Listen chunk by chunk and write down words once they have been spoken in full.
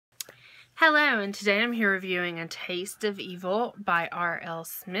Hello, and today I'm here reviewing A Taste of Evil by R.L.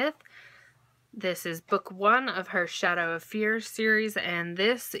 Smith. This is book 1 of her Shadow of Fear series, and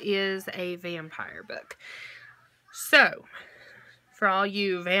this is a vampire book. So, for all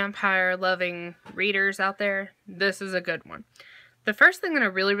you vampire-loving readers out there, this is a good one. The first thing that I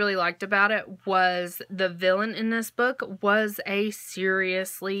really liked about it was the villain in this book was a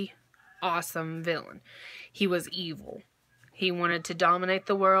seriously awesome villain. He was evil. He wanted to dominate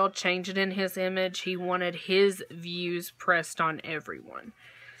the world, change it in his image. He wanted his views pressed on everyone.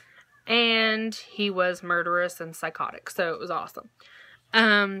 And he was murderous and psychotic, so it was awesome.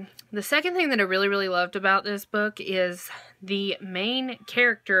 The second thing that I really loved about this book is the main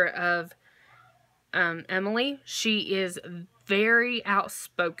character of Emily. She is very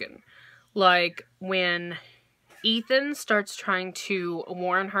outspoken. Like, when Ethan starts trying to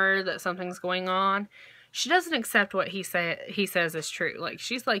warn her that something's going on, she doesn't accept what he says is true. Like,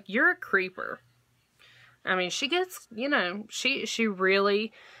 she's like, you're a creeper. I mean, she gets, you know, she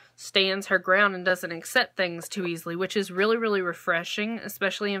really stands her ground and doesn't accept things too easily, which is really refreshing,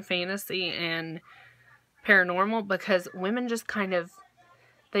 especially in fantasy and paranormal, because women just kind of,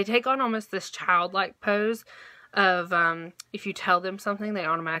 they take on almost this childlike pose of, if you tell them something, they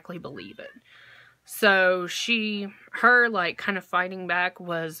automatically believe it. So her like kind of fighting back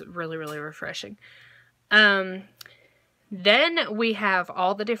was really refreshing. Then we have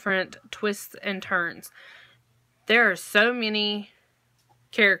all the different twists and turns. There are so many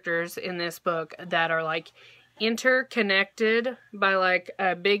characters in this book that are like interconnected by like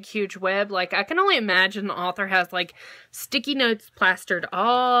a big huge web. Like, I can only imagine the author has like sticky notes plastered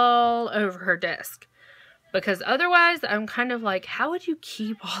all over her desk, because otherwise I'm kind of like, how would you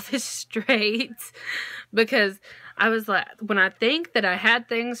keep all this straight? Because I was like, when I think that I had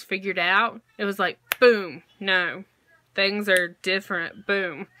things figured out, it was like, boom, no, things are different,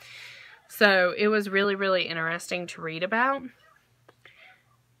 boom. So it was really interesting to read about.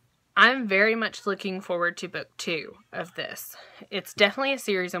 I'm very much looking forward to book 2 of this. It's definitely a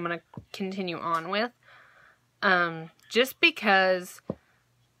series I'm going to continue on with. Just because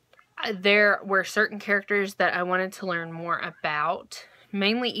there were certain characters that I wanted to learn more about.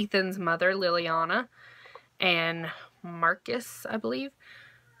 Mainly Ethan's mother, Liliana, and Marcus, I believe.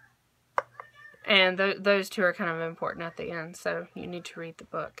 And those two are kind of important at the end, so you need to read the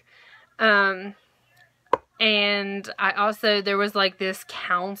book. And I also, there was like this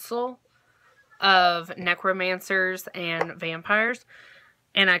council of necromancers and vampires.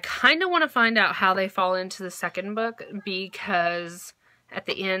 And I kind of want to find out how they fall into the second book, because at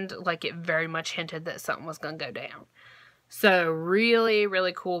the end, like, it very much hinted that something was going to go down. So,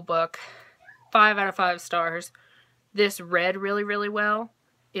 really cool book. 5 out of 5 stars. This read really well.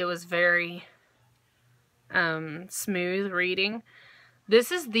 It was very smooth reading.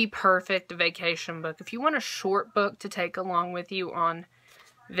 This is the perfect vacation book. If you want a short book to take along with you on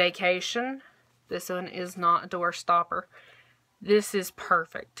vacation, this one is not a door stopper. This is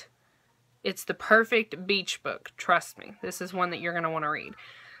perfect. It's the perfect beach book. Trust me. This is one that you're going to want to read.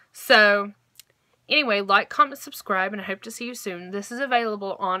 So, anyway, like, comment, subscribe, and I hope to see you soon. This is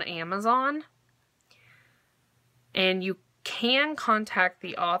available on Amazon. And you can contact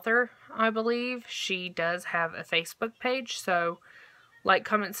the author, I believe. She does have a Facebook page. So, like,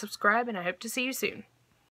 comment, subscribe, and I hope to see you soon.